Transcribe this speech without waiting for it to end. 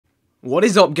What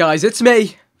is up, guys? It's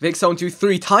me,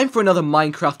 Vikkstar123, time for another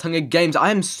Minecraft Hunger Games.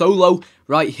 I am solo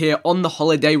right here on the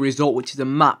Holiday Resort, which is a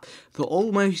map that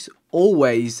almost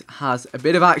always has a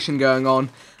bit of action going on.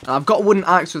 And I've got a wooden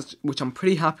axe, which I'm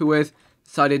pretty happy with.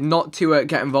 Decided not to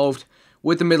get involved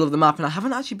with the middle of the map, and I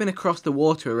haven't actually been across the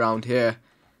water around here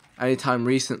anytime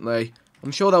recently. I'm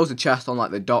sure there was a chest on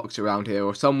like the docks around here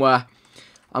or somewhere.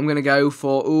 I'm going to go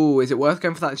for, ooh, is it worth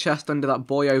going for that chest under that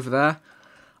buoy over there?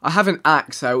 I have an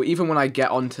axe, so even when I get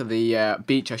onto the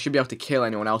beach, I should be able to kill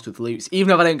anyone else with loots,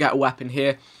 even if I don't get a weapon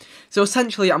here. So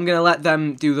essentially, I'm going to let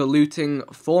them do the looting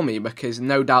for me, because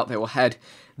no doubt they will head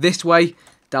this way,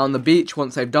 down the beach,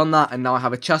 once they've done that, and now I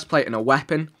have a chest plate and a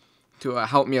weapon to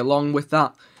help me along with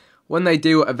that. When they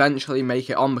do eventually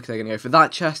make it on, because they're going to go for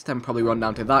that chest, then probably run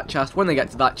down to that chest. When they get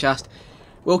to that chest,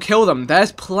 we'll kill them.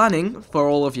 There's planning for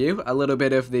all of you, a little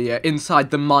bit of the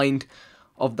inside the mind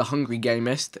of the hungry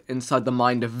gamist, inside the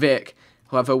mind of Vic.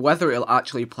 However, whether it'll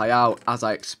actually play out as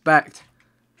I expect,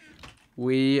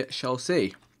 we shall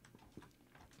see.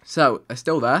 So, they're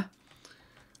still there.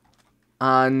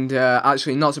 And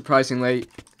actually, not surprisingly,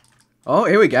 oh,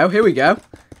 here we go, here we go,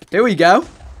 here we go.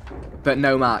 But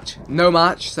no match, no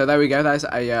match. So there we go. There's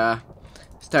a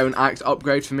stone axe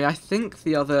upgrade for me. I think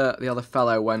the other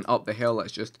fellow went up the hill.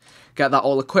 Let's just get that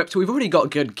all equipped. We've already got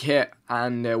good kit,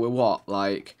 and we're what,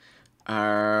 like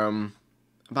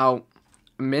about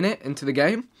a minute into the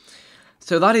game,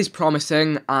 so that is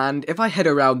promising. And if I head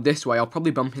around this way, I'll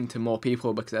probably bump into more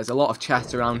people, because there's a lot of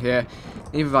chests around here.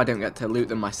 Even if I don't get to loot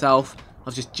them myself,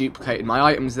 I've just duplicated my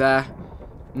items there,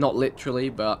 not literally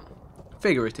but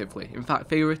figuratively. In fact,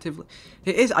 figuratively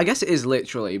it is. I guess it is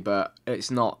literally, but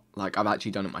it's not like I've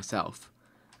actually done it myself,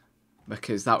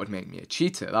 because that would make me a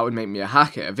cheater. That would make me a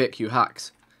hacker, a Vic who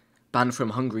hacks, banned from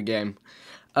Hungry Game.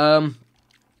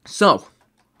 So,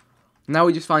 now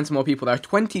we just find some more people. There are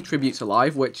 20 tributes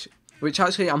alive, which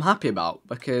actually I'm happy about,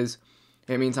 because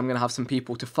it means I'm going to have some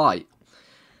people to fight.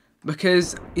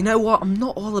 Because, you know what, I'm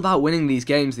not all about winning these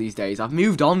games these days. I've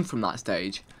moved on from that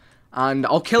stage, and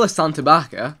I'll kill a Santa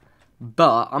Baca,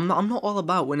 but I'm not all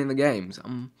about winning the games.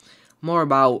 I'm more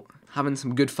about having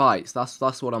some good fights. That's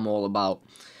what I'm all about.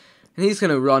 And he's going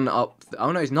to run up,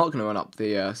 oh no, he's not going to run up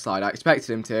the side. I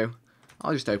expected him to.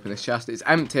 I'll just open this chest. It's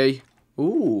empty.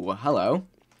 Ooh, hello.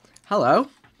 Hello.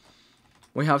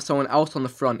 We have someone else on the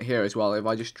front here as well. If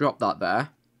I just drop that there.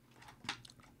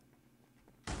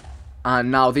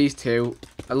 And now these two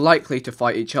are likely to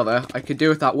fight each other. I could do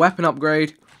with that weapon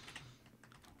upgrade.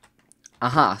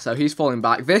 Aha, so he's falling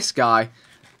back. This guy,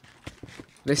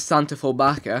 this Santa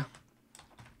Baca,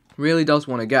 really does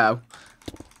want to go.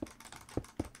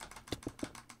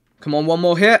 Come on, one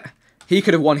more hit. He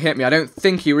could have one-hit me. I don't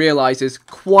think he realizes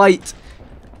quite.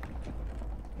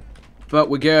 But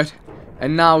we're good.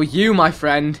 And now you, my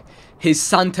friend, his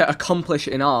Santa accomplice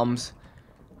in arms,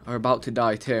 are about to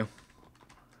die too.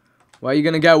 Where are you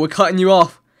going to go? We're cutting you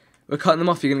off. We're cutting them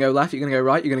off. You're going to go left, you're going to go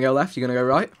right, you're going to go left, you're going to go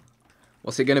right.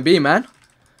 What's it going to be, man?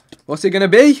 What's it going to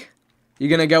be? You're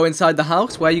going to go inside the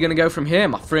house? Where are you going to go from here,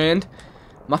 my friend?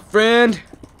 My friend.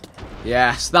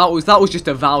 Yes, that was just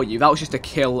a value. That was just a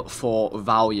kill for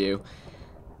value.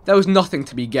 There was nothing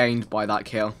to be gained by that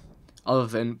kill, other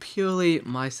than purely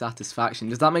my satisfaction.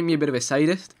 Does that make me a bit of a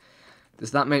sadist?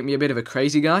 Does that make me a bit of a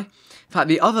crazy guy? In fact,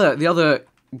 the other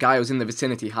guy who was in the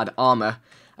vicinity had armor,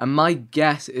 and my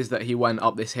guess is that he went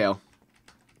up this hill.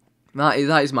 That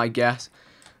is my guess.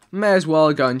 May as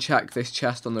well go and check this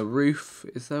chest on the roof.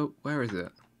 Where is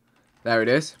it? There it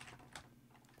is.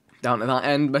 Down to that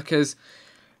end, because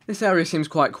this area seems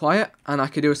quite quiet, and I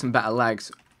could do with some better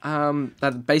legs.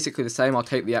 They're basically the same. I'll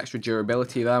take the extra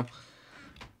durability though.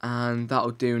 And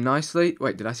that'll do nicely.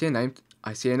 Wait, did I see a name?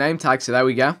 I see a name tag, so there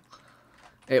we go.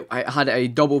 It had a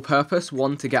double purpose.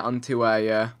 One to get onto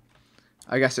a,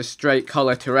 I guess a straight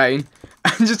colour terrain.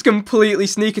 And just completely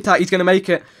sneak attack. He's going to make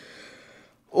it.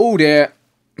 Oh dear.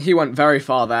 He went very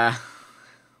far there.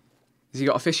 Has he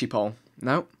got a fishy pole?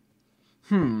 No.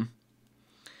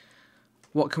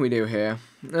 What can we do here?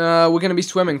 We're going to be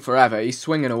swimming forever. He's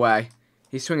swinging away.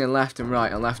 He's swinging left and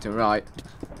right and left and right.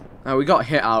 We got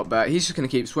hit out, but he's just going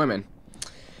to keep swimming.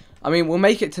 I mean, we'll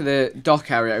make it to the dock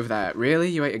area over there. Really?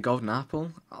 You ate a golden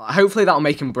apple? Hopefully that'll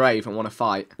make him brave and want to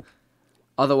fight.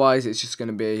 Otherwise, it's just going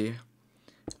to be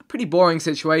a pretty boring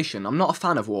situation. I'm not a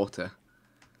fan of water.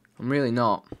 I'm really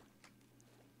not.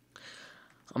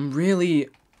 I'm really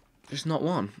just not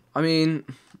one. I mean,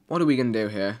 what are we going to do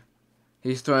here?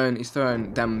 He's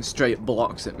throwing them straight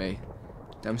blocks at me.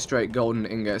 Them straight golden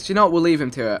ingots. You know what? We'll leave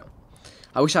him to it.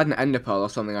 I wish I had an ender pearl or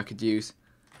something I could use.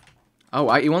 Oh,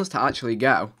 right, he wants to actually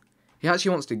go. He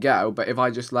actually wants to go, but if I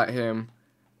just let him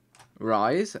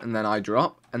rise, and then I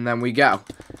drop, and then we go.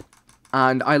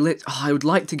 And I would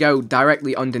like to go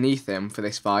directly underneath him for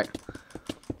this fight.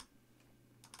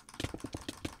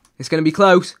 It's going to be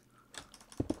close.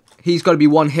 He's got to be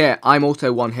one hit. I'm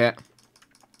also one hit.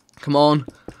 Come on.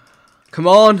 Come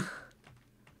on.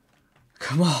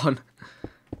 Come on.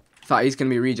 In fact, he's going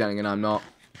to be regenning and I'm not.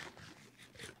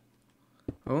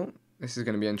 Oh, this is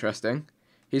going to be interesting.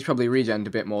 He's probably regened a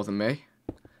bit more than me.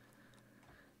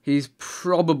 He's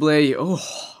probably...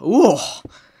 Oh,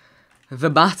 the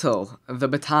battle. The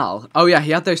battle. Oh yeah, he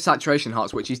had those saturation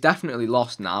hearts, which he's definitely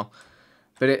lost now.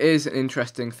 But it is an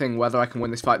interesting thing whether I can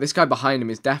win this fight. This guy behind him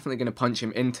is definitely going to punch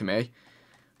him into me.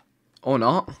 Or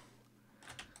not.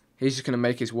 He's just going to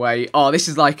make his way. Oh, this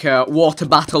is like a water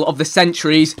battle of the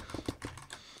centuries.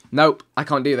 Nope, I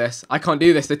can't do this. I can't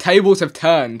do this. The tables have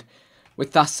turned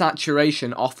with that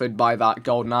saturation offered by that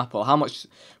golden apple. How much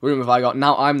room have I got?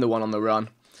 Now I'm the one on the run.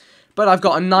 But I've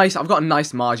got a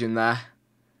nice margin there.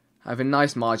 I have a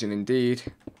nice margin indeed.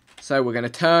 So we're going to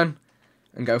turn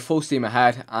and go full steam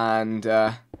ahead and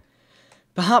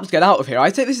perhaps get out of here.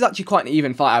 I'd say this is actually quite an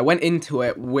even fight. I went into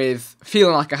it with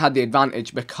feeling like I had the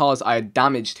advantage because I had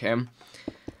damaged him.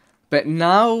 But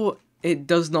now it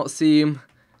does not seem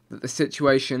that the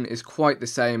situation is quite the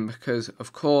same because,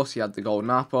 of course, he had the golden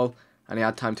apple and he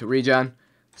had time to regen.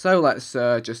 So let's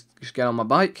just get on my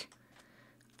bike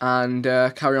and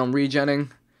carry on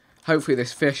regenning. Hopefully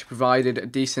this fish provided a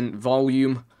decent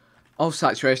volume of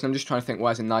saturation. I'm just trying to think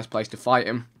where's a nice place to fight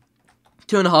him.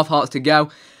 2.5 hearts to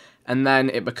go, and then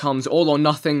it becomes all or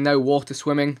nothing, no water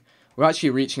swimming. We're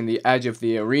actually reaching the edge of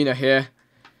the arena here,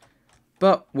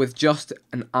 but with just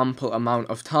an ample amount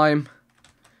of time.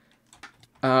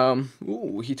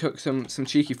 Ooh, he took some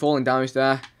cheeky falling damage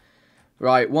there.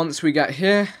 Right, once we get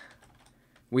here,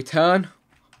 we turn,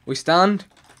 we stand,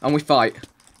 and we fight.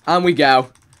 And we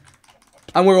go.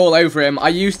 And we're all over him. I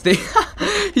used the...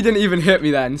 He didn't even hit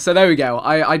me then. So there we go.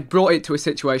 I brought it to a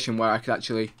situation where I could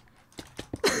actually...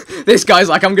 This guy's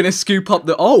like, I'm going to scoop up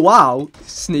the... Oh, wow.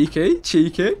 Sneaky.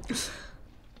 Cheeky.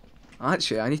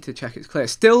 Actually, I need to check it's clear.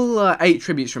 Still 8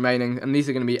 tributes remaining. And these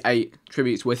are going to be 8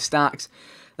 tributes with stacks.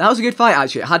 That was a good fight,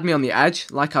 actually. It had me on the edge.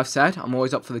 Like I've said, I'm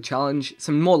always up for the challenge.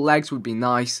 Some more legs would be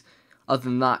nice. Other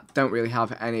than that, don't really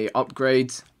have any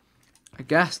upgrades. I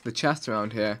guess the chest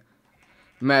around here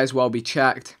may as well be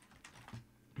checked.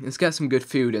 Let's get some good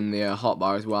food in the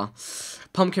hotbar as well.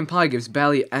 Pumpkin pie gives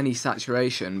barely any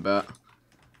saturation, but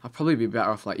I'd probably be better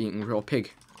off like eating raw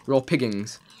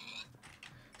piggings.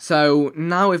 So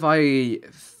now if I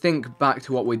think back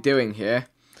to what we're doing here,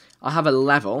 I have a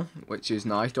level, which is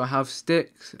nice. Do I have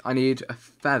sticks? I need a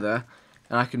feather,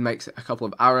 and I can make a couple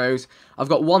of arrows. I've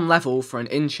got 1 level for an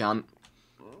enchant,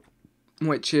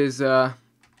 which is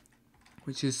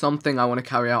something I want to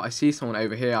carry out. I see someone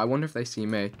over here. I wonder if they see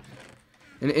me.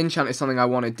 An enchant is something I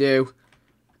want to do,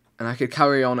 and I could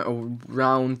carry on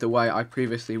around the way I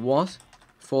previously was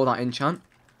for that enchant.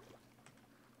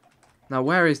 Now,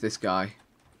 where is this guy?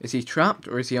 Is he trapped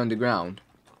or is he underground?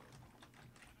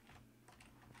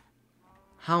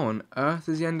 How on earth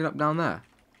has he ended up down there?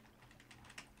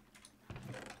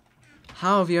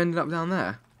 How have you ended up down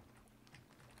there?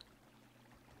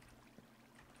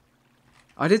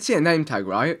 I did see a name tag,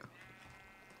 right?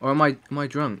 Or am I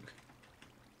drunk?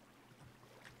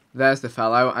 There's the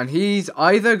fellow, and he's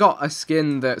either got a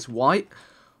skin that's white,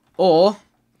 or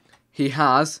he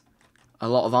has a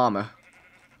lot of armor.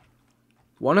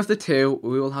 One of the two,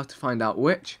 we will have to find out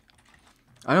which.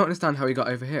 I don't understand how he got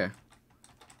over here.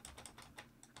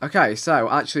 Okay, so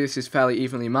actually this is fairly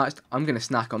evenly matched. I'm going to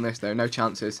snack on this though, no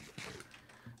chances.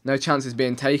 No chances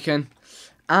being taken.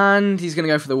 And he's going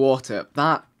to go for the water.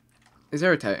 That is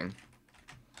irritating.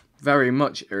 Very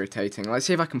much irritating. Let's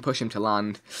see if I can push him to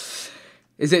land.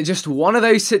 Is it just one of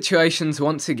those situations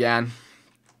once again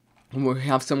where we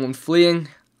have someone fleeing?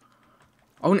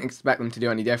 I wouldn't expect them to do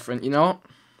any different. You know what?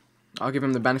 I'll give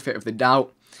him the benefit of the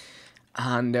doubt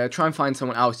and try and find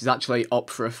someone else who's actually up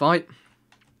for a fight.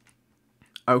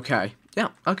 Okay. Yeah,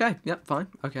 okay. Yeah, fine.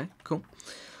 Okay, cool.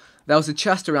 There was a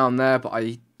chest around there, but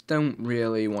I don't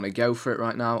really want to go for it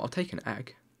right now. I'll take an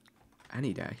egg.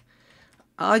 Any day.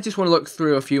 I just want to look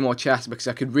through a few more chests because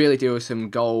I could really do with some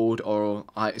gold or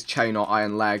chain or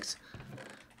iron legs.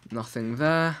 Nothing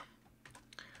there.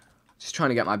 Just trying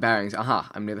to get my bearings.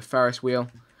 Aha, I'm near the Ferris wheel.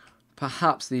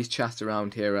 Perhaps these chests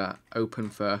around here are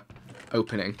open for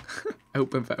opening.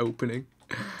 Open for opening.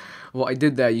 What I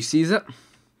did there, you seize it?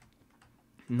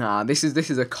 Nah, this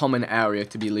is a common area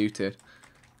to be looted.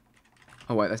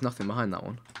 Oh wait, there's nothing behind that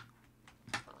one.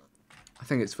 I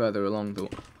think it's further along the...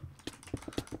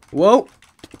 Whoa!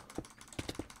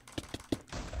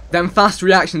 Them fast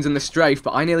reactions and the strafe,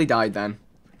 but I nearly died then.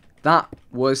 That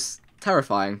was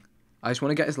terrifying. I just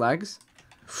want to get his legs.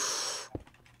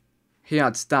 He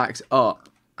had stacks up,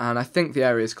 and I think the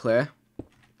area is clear.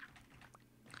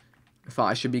 In fact,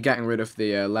 I should be getting rid of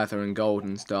the leather and gold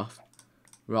and stuff,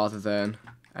 rather than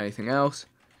anything else.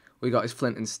 We got his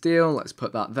flint and steel. Let's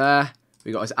put that there.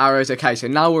 We got his arrows. Okay, so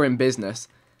now we're in business.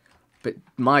 But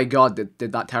my God,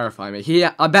 did that terrify me.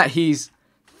 I bet he's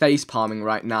face palming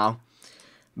right now,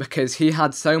 because he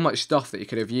had so much stuff that he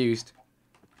could have used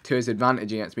to his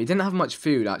advantage against me. He didn't have much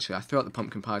food, actually. I threw out the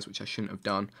pumpkin pies, which I shouldn't have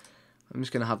done. I'm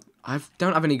just going to have... I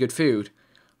don't have any good food.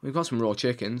 We've got some raw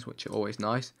chickens, which are always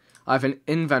nice. I have an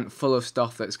invent full of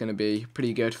stuff that's going to be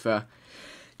pretty good for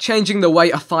changing the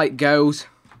way a fight goes.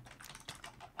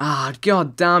 Ah,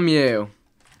 God damn you.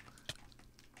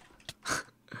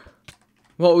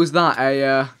 What was that?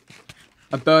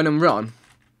 A burn and run?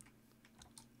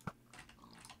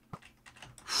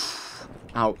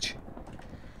 Ouch.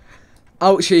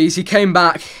 Ouchies, he came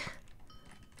back.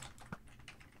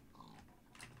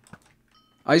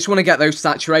 I just want to get those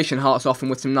saturation hearts off him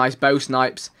with some nice bow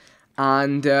snipes.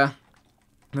 And the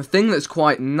thing that's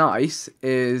quite nice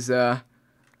is... I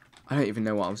don't even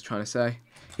know what I was trying to say.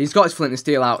 He's got his flint and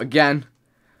steel out again.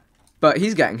 But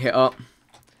he's getting hit up.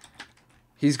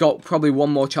 He's got probably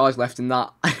one more charge left in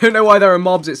that. I don't know why there are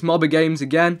mobs. It's mobber games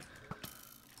again.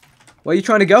 Where are you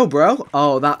trying to go, bro?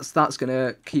 Oh, that's going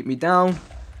to keep me down.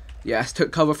 Yes,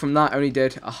 took cover from that. Only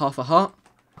did a half a heart.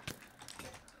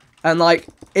 And, like,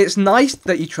 it's nice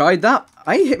that you tried that.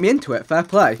 I ain't hit me into it. Fair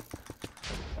play.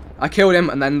 I killed him,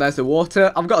 and then there's the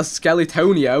water. I've got a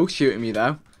Skeletonio shooting me,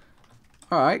 though.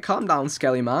 Alright, calm down,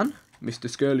 Skelly man. Mr.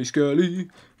 Skelly Skelly.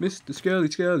 Mr. Skelly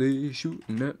Skelly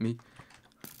shooting at me.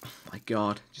 Oh, my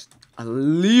God. Just, I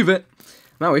leave it.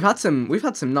 Man, we've had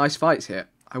some nice fights here.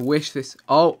 I wish this...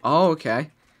 Oh, okay.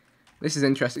 This is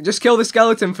interesting. Just kill the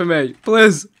skeleton for me.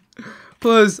 Please.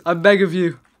 Please, I beg of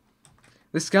you.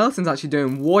 The skeleton's actually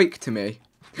doing woik to me.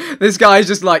 This guy's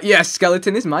just like, yes,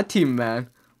 skeleton is my team, man.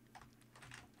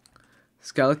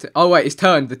 Skeleton. Oh, wait, it's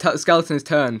turned. The skeleton is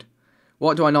turned.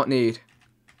 What do I not need?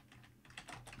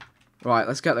 Right,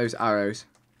 let's get those arrows.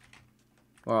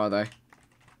 Where are they?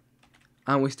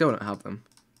 And we still don't have them.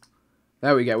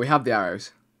 There we go. We have the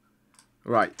arrows.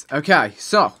 Right. Okay,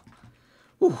 so.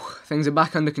 Whew, things are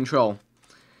back under control.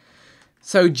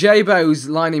 So, J-Bo's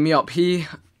lining me up. We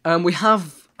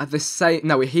have... the same,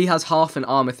 no, he has half an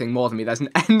armor thing more than me. There's an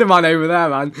Enderman over there,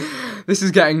 man. This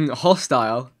is getting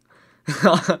hostile.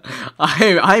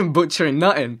 I ain't butchering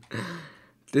nothing.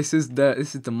 This is the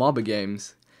mobber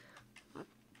games.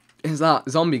 Is that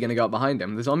zombie gonna go up behind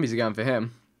him? The zombies are going for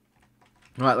him.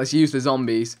 Right, let's use the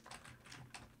zombies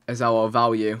as our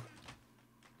value.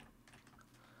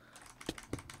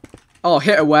 Oh,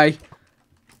 hit away.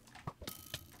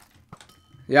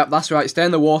 Yep, that's right. Stay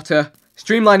in the water.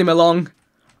 Streamline him along.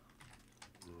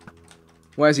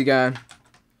 Where's he going?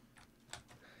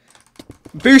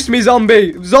 Boost me,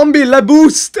 zombie! Zombie, le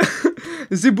boost!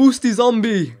 The boosty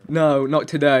zombie! No, not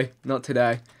today. Not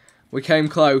today. We came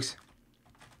close.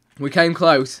 We came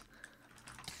close.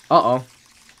 Uh-oh.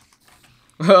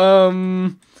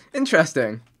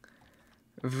 Interesting.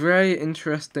 Very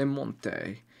interesting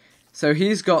Monte. So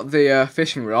he's got the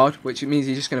fishing rod, which means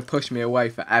he's just going to push me away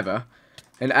forever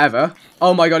and ever.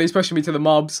 Oh my God, he's pushing me to the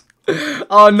mobs.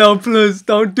 Oh no, please,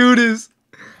 don't do this.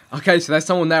 Okay, so there's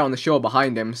someone there on the shore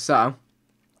behind him, so...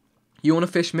 You want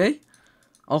to fish me?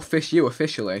 I'll fish you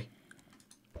officially.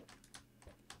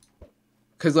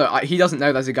 Because look, he doesn't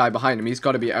know there's a guy behind him. He's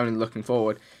got to be only looking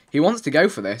forward. He wants to go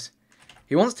for this.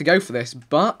 He wants to go for this,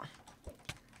 but...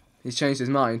 He's changed his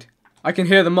mind. I can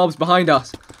hear the mobs behind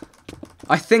us.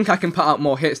 I think I can put out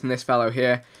more hits than this fellow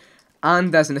here.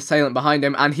 And there's an assailant behind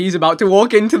him, and he's about to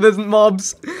walk into the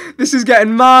mobs. This is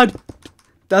getting mad.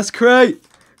 That's great.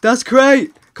 That's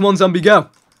great. Come on, zombie, go.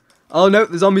 Oh, no,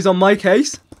 the zombie's on my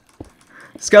case.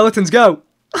 Skeletons, go.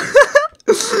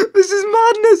 This is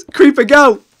madness. Creeper,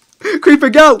 go. Creeper,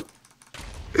 go.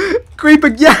 Creeper,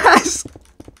 yes.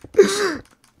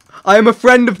 I am a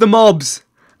friend of the mobs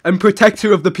and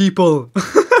protector of the people.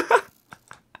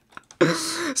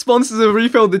 Sponsors have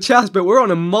refilled the chest, but we're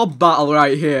on a mob battle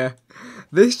right here.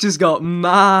 This just got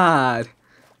mad.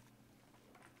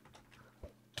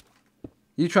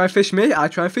 You try and fish me, I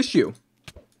try and fish you.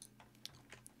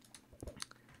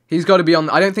 He's got to be on...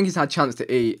 I don't think he's had a chance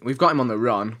to eat. We've got him on the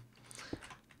run.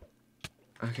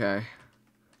 Okay.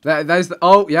 There's the...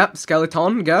 Oh, yep.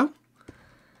 Skeleton, go.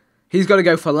 He's got to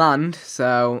go for land,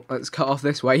 so let's cut off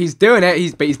this way. He's doing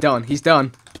it, but he's done. He's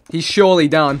done. He's surely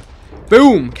done.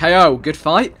 Boom! KO. Good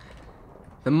fight.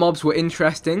 The mobs were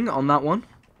interesting on that one.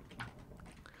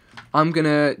 I'm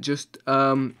gonna just,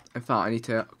 in fact, I need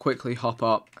to quickly hop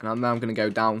up, and I'm gonna go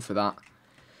down for that.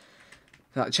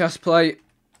 That chest plate.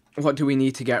 What do we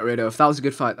need to get rid of? That was a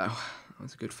good fight, though. That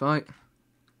was a good fight.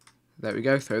 There we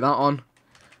go, throw that on.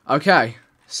 Okay,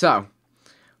 so,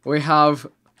 we have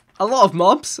a lot of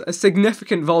mobs, a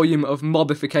significant volume of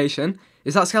mobification.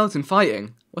 Is that skeleton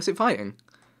fighting? What's it fighting?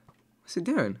 What's it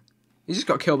doing? He just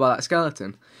got killed by that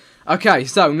skeleton. Okay,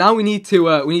 so now we need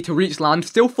to reach land.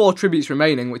 Still 4 tributes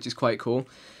remaining, which is quite cool.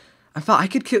 In fact, I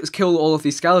could kill all of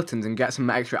these skeletons and get some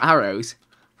extra arrows.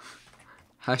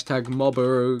 Hashtag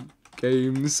Mobber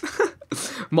Games.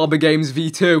 Mobber Games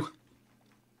V2.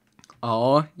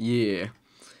 Oh yeah.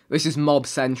 This is mob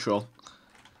central.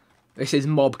 This is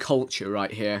mob culture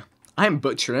right here. I am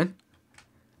butchering.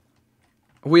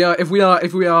 If we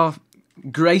are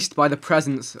graced by the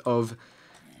presence of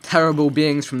terrible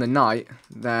beings from the night,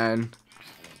 then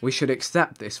we should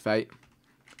accept this fate.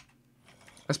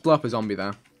 Let's blow up a zombie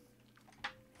there.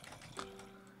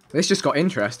 This just got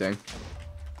interesting.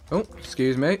 Oh,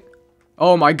 excuse me.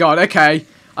 Oh my god, okay.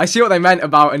 I see what they meant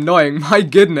about annoying. My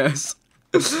goodness.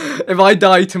 If I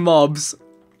die to mobs,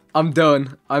 I'm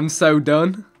done. I'm so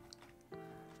done.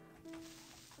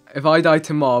 If I die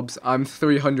to mobs, I'm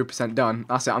 300% done.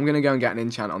 That's it. I'm going to go and get an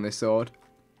enchant on this sword.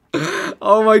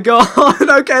 Oh my god.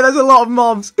 Okay, there's a lot of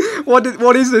mobs.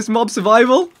 What is this? Mob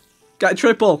survival? Get a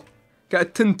triple. Get a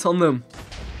tint on them.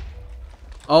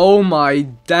 Oh my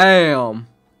damn.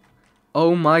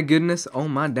 Oh my goodness. Oh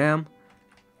my damn.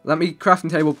 Let me crafting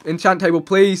table. Enchant table,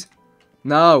 please.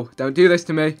 No, don't do this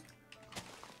to me.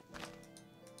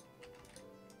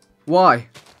 Why?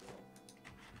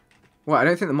 What? I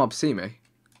don't think the mobs see me.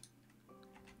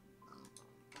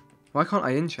 Why can't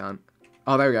I enchant?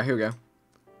 Oh, there we go. Here we go.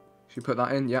 Should we put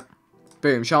that in? Yep.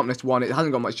 Boom. Sharpness 1. It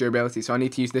hasn't got much durability, so I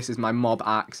need to use this as my mob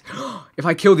axe. If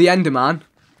I kill the Enderman,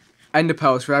 Ender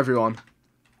pearls for everyone.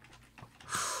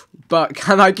 But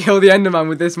can I kill the Enderman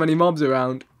with this many mobs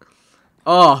around?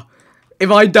 Oh,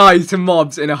 if I die to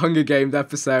mobs in a Hunger Games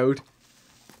episode,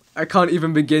 I can't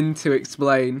even begin to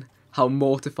explain how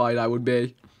mortified I would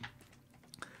be.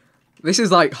 This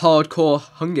is like hardcore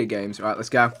Hunger Games. Right, let's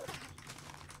go.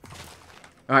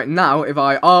 Alright, now if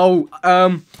I...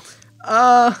 Alright,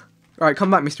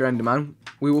 come back, Mr. Enderman.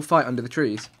 We will fight under the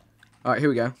trees. Alright, here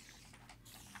we go.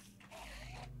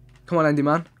 Come on,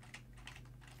 Enderman.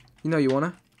 You know you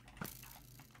wanna.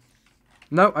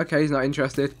 No? Okay, he's not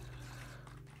interested.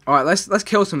 Alright, let's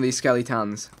kill some of these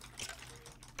skeletons.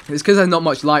 It's because there's not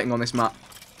much lighting on this map.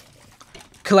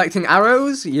 Collecting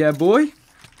arrows? Yeah, boy.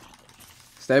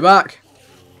 Stay back.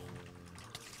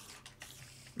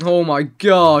 Oh my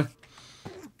god.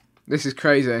 This is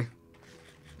crazy.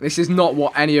 This is not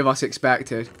what any of us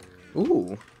expected.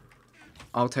 Ooh.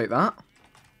 I'll take that.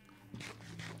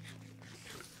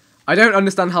 I don't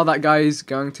understand how that guy is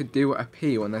going to do a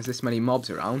P when there's this many mobs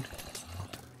around.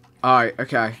 Alright,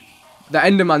 okay. The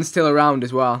Enderman's still around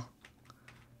as well.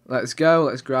 Let's go.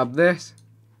 Let's grab this.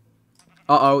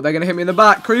 Uh-oh, they're going to hit me in the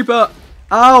back. Creeper!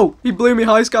 Ow! He blew me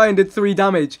high sky and did 3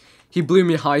 damage. He blew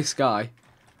me high sky.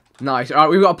 Nice. Alright,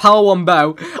 we've got a power 1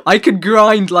 bow. I could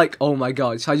grind like... Oh my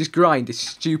god. So I just grind a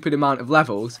stupid amount of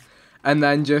levels. And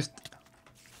then just...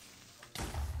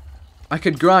 I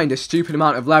could grind a stupid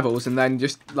amount of levels and then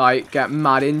just, like, get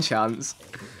mad enchants.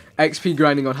 XP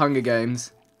grinding on Hunger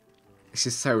Games. This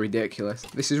is so ridiculous.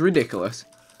 This is ridiculous.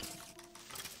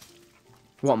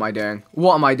 What am I doing?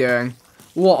 What am I doing?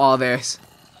 What are this?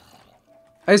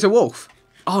 There's a wolf.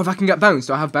 Oh, if I can get bones.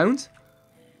 Do I have bones?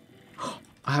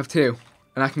 I have 2.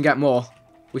 And I can get more.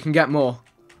 We can get more.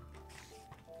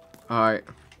 Alright.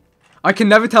 I can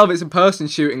never tell if it's a person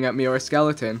shooting at me or a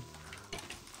skeleton.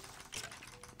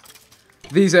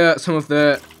 These are some of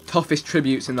the toughest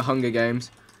tributes in the Hunger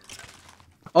Games.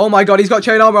 Oh my god, he's got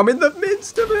chain armor. I'm in the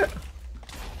midst of it.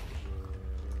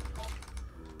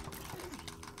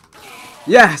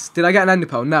 Yes! Did I get an ender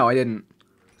pearl? No, I didn't.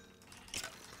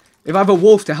 If I have a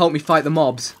wolf to help me fight the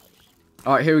mobs.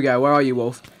 Alright, here we go. Where are you,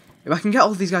 wolf? If I can get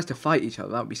all these guys to fight each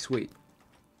other, that would be sweet.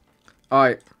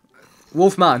 Alright.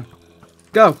 Wolfman.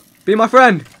 Go. Be my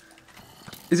friend.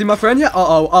 Is he my friend yet?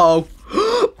 Uh-oh, uh-oh.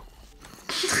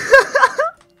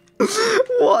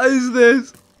 What is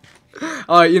this?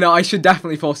 Alright, you know, I should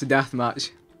definitely force a deathmatch.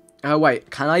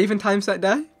 Wait. Can I even time set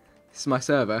day? This is my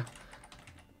server.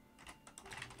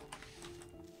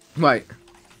 Wait.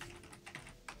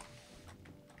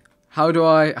 How do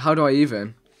I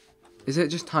even? Is it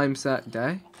just time set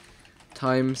day?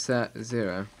 Time set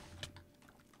 0.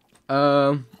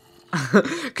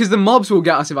 Because the mobs will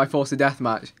get us if I force a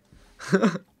deathmatch.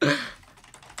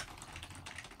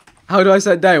 How do I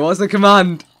set day? What's the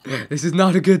command? This is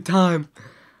not a good time.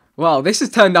 Well, this has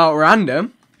turned out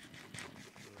random.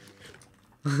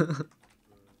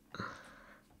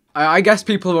 I guess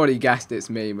people have already guessed it's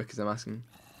me because I'm asking.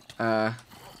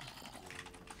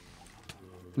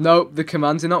 Nope, the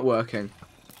commands are not working.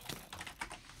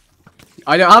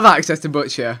 I don't have access to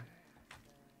Butcher.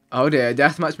 Oh dear,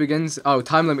 deathmatch begins. Oh,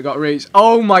 time limit got reached.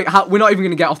 Oh my, we're not even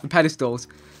going to get off the pedestals.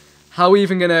 How are we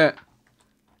even going to...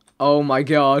 Oh my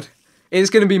god. It's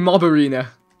going to be Mob Arena.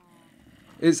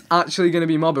 It's actually going to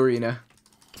be Mob Arena.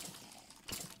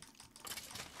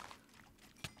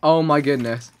 Oh my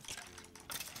goodness.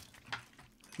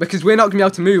 Because we're not going to be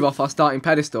able to move off our starting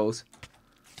pedestals.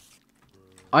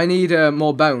 I need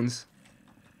more bones.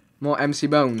 More MC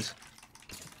bones.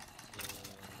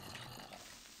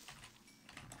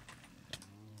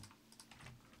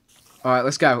 Alright,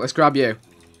 let's go. Let's grab you.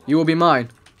 You will be mine.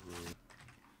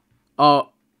 Oh.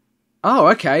 Oh,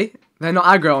 okay. They're not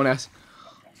aggro on us.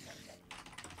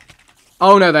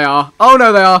 Oh, no, they are. Oh,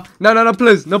 no, they are. No, no, no,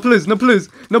 please. No, please. No, please.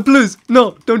 No, please.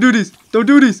 No, don't do this. Don't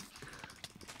do this.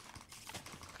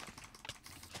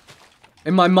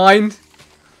 In my mind.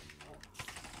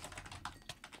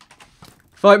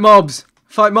 Fight mobs.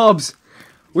 Fight mobs.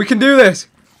 We can do this.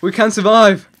 We can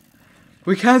survive.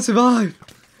 We can survive.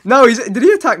 No, did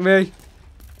he attack me?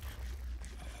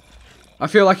 I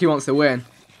feel like he wants to win.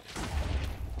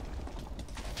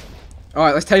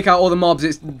 Alright, let's take out all the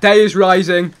mobs. Day is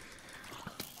rising.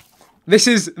 This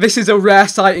is a rare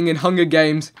sighting in Hunger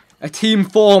Games. A team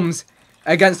forms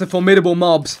against the formidable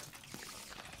mobs.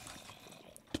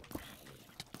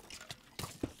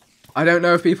 I don't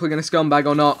know if people are going to scumbag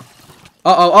or not.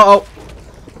 Uh-oh, uh-oh.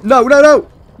 No, no, no.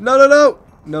 No, no, no.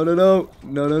 No, no, no.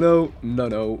 No, no, no. No,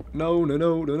 no. No, no,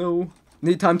 no, no, no.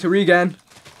 Need time to regain.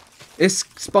 It's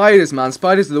spiders, man.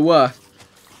 Spiders are the worst.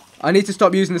 I need to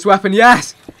stop using this weapon.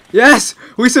 Yes! Yes!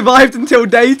 We survived until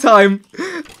daytime.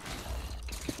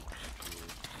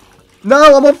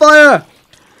 No, I'm on fire!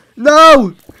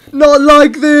 No! Not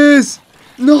like this!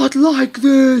 Not like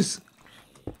this!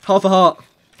 Half a heart.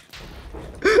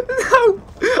 No!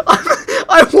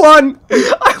 I won!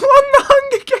 I won the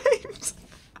Hunger Games!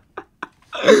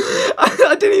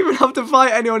 I didn't even have to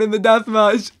fight anyone in the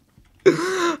deathmatch.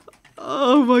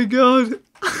 Oh my god.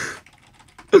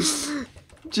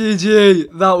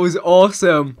 GG, that was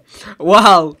awesome.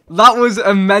 Wow, that was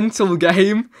a mental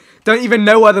game. Don't even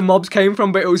know where the mobs came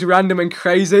from, but it was random and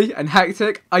crazy and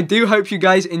hectic. I do hope you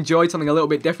guys enjoyed something a little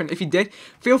bit different. If you did,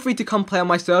 feel free to come play on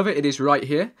my server. It is right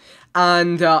here.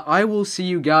 And I will see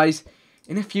you guys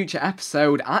in a future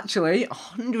episode. Actually,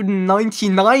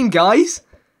 199, guys.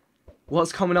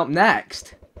 What's coming up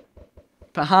next?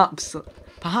 Perhaps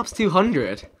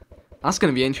 200. That's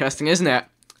going to be interesting, isn't it?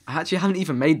 I actually haven't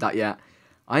even made that yet.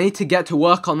 I need to get to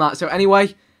work on that. So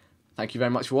anyway, thank you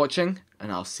very much for watching,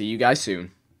 and I'll see you guys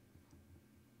soon.